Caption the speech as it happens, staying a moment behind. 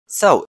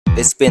So,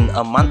 it's been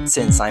a month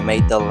since I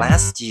made the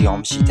last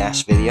Geometry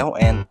Dash video,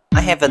 and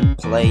I haven't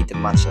played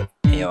much of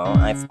it.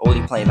 I've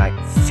only played like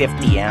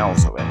 50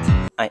 hours of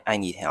it. I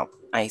need help.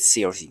 I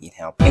seriously need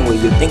help. Anyway,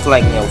 you think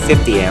like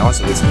 50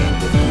 hours of this game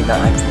would mean that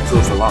I've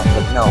improved a lot,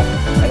 but no,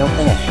 I don't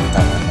think I have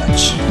done that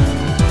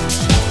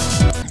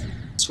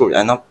much. Screw it,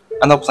 I'm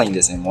not playing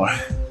this anymore.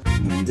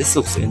 This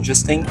looks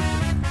interesting.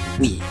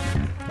 Wee.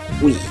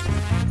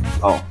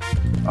 Oh,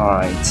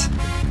 alright.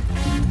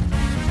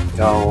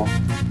 Go.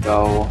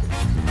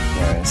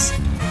 There it is.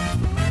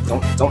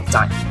 Don't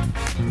die.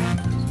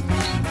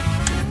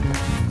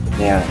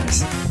 There it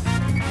is.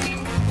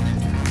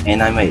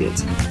 And I made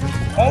it.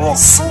 Oh,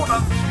 sort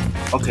of.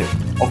 Okay.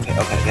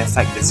 That's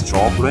like this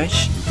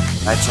drawbridge.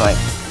 I tried.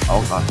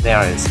 Oh god,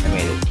 there it is. I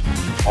made it.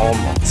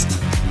 Almost.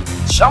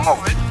 Some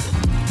of it.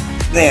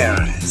 There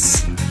it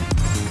is.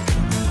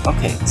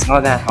 Okay, it's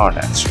not that hard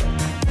actually.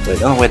 So I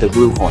don't know where the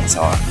blue coins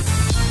are.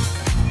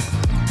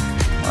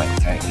 Alright,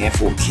 okay,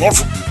 careful.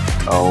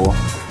 Go.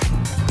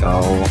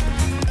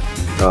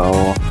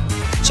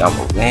 Jump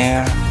over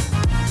there.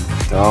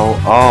 Go.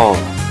 Oh.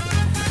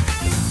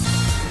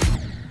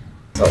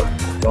 So,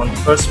 go on the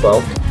first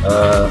block.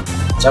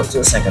 Jump to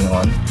the second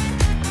one.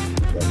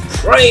 Then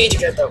pray to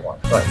get that one.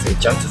 Right, so you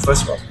jump to the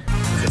first block.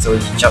 Okay, so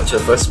you jump to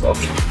the first block.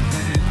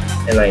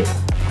 And like,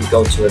 you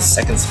go to the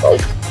second spot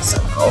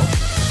somehow.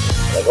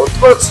 And I go to the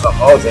third spot.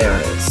 Oh, there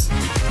it is.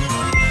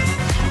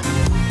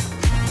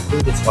 I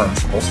think that's what I'm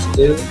supposed to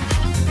do.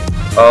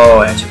 Oh,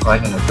 I have to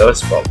click on the third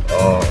spot.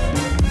 Oh.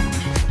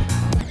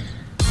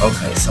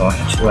 Okay, so I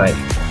have to like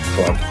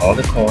collect all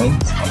the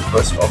coins on the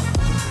first spot,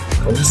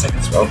 go to the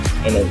second spot,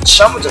 and then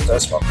jump to the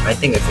third spot. I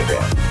think I figured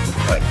it out.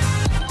 Like,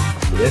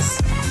 do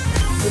this,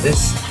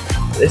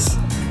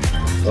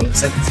 go to the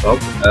second spot,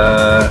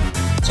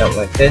 jump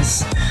like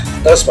this,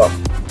 third spot.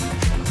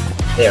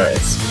 There it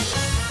is.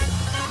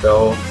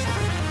 Go,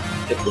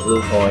 pick the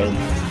blue coin,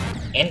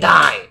 and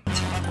die!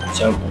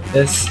 Jump like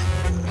this,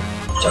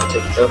 jump to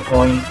the third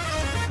coin,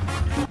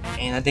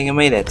 and I think I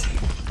made it.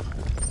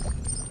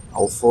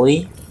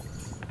 Hopefully.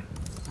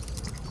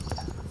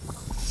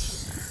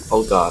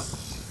 Oh god.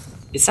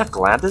 Is that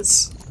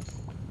Gladys?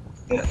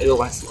 Yeah, it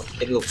looks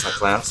like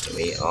Gladys to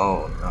me.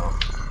 Oh no.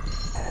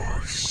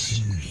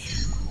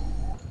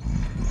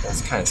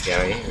 That's kinda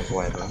scary,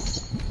 whatever.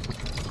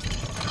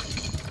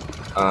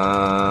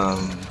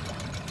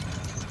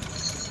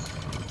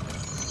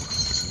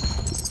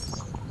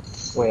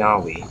 Where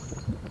are we?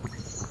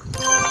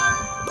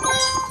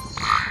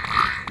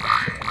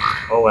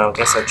 Oh well,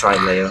 guess I'll try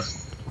later.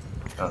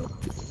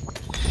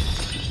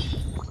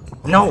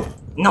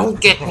 No,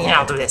 get me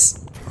out of this!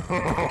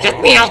 Get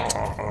me out!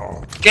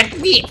 Get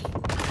me!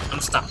 I'm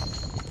stuck.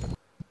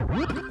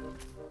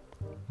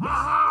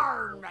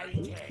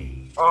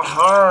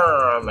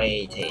 Ahar,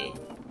 matey!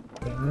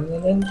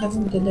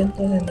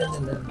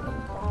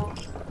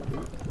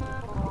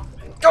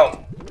 Go!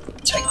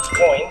 Take the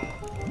coin.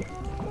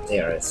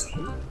 There it is.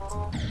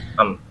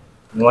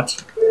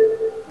 What?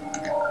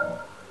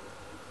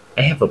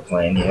 I have a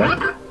plan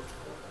here.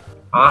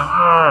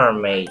 Ahar,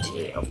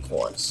 matey, of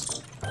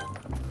course.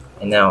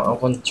 And now I'm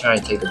going to try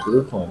to take the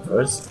blue coin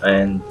first,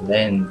 and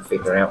then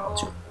figure out how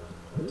to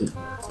do the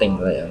thing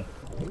later.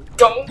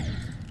 Go!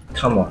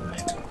 Come on,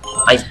 man.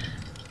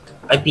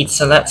 I beat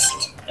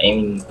Celeste,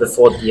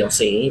 before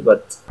DLC,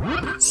 but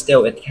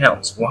still it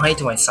counts. Why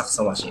do I suck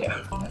so much here?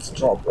 Let's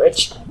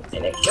drawbridge,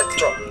 and then get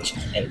drawbridge,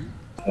 and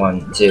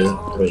 1, 2,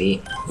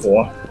 3,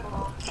 4.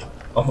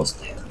 Almost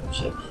there.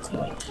 Shit.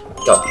 Anyway,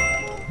 go.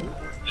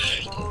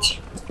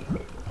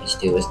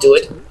 Let's do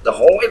it the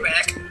whole way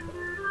back.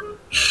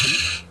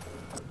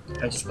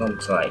 I'm just going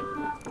to like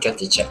get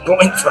the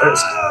checkpoint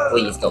first.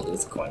 Please don't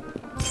lose the coin.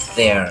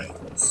 There it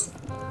is.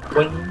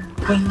 Boing.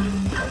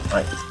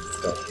 Alright, let's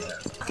go here.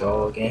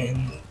 Go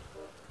again.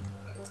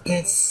 Like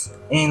this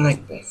and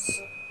like this.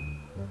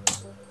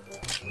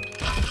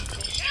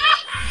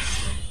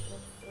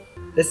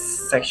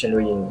 This section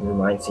really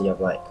reminds me of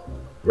like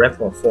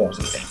Repo 4 or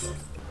something.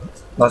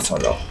 Not so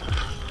low.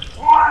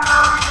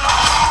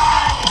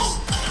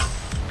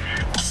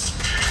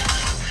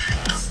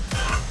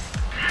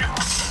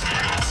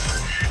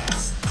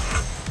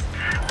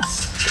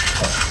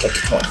 Get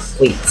the coin,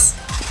 please.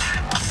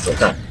 Don't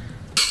die.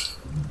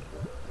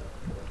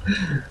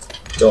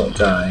 Don't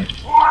die.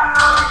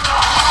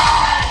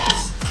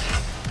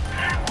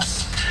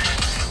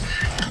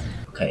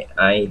 Okay,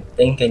 I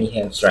think I need to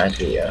have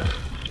strategy here.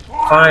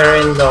 Fire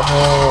in the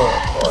hole,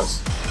 of course.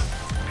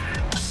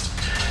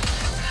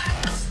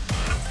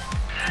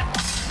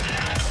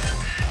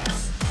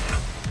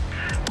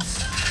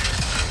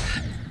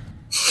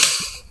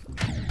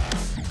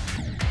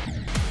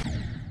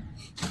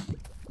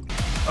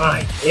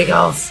 Alright, here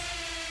goes.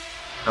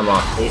 Come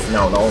on, please,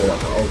 no,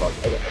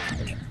 okay.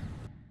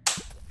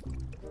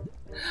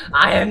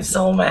 I am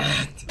so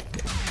mad.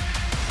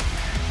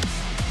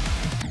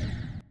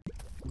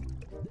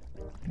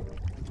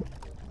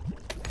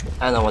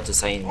 I don't know what to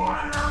say anymore.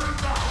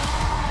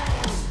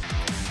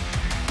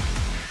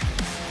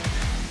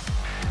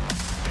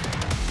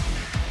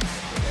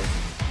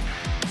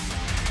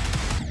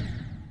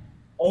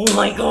 Oh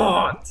my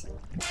god!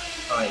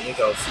 Alright, here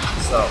goes.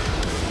 So,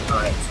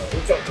 alright, so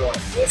we can go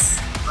like this.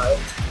 Right,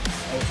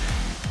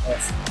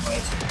 left,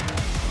 right.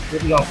 Do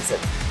the opposite.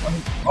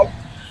 Oh,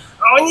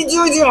 I need to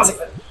do the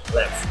opposite.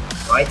 Left,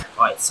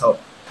 right, so,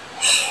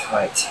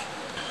 right,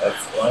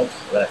 left,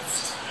 right,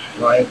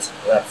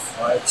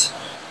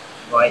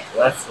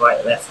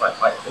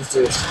 right. Let's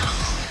do this.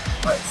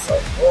 Right, so,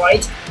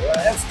 right,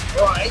 left,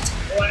 right.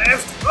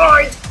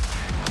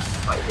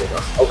 Alright, here we go.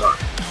 Oh god.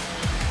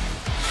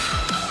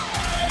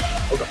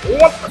 Oh god,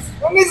 what the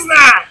fuck is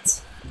that?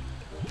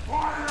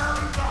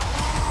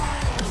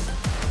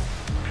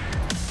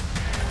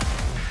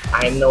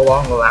 I'm no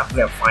longer laughing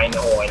at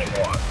final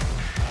anymore.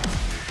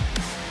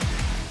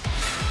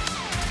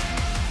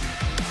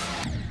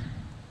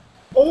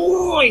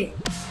 Oi!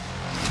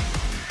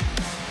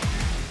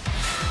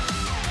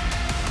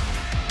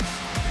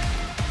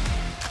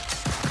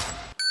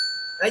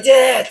 I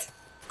did!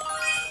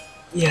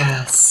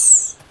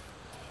 Yes!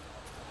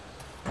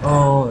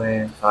 Oh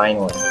man,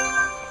 finally.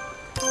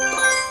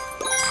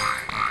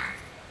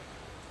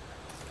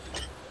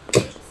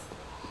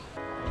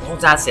 Well,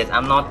 that's it.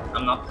 I'm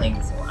not playing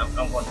this one. I'm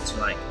going to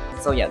like.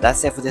 So yeah,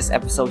 that's it for this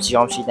episode of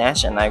Geometry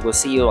Dash, and I will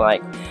see you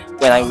like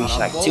when I reach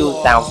like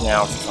 2,000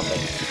 hours or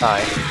something.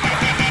 Bye.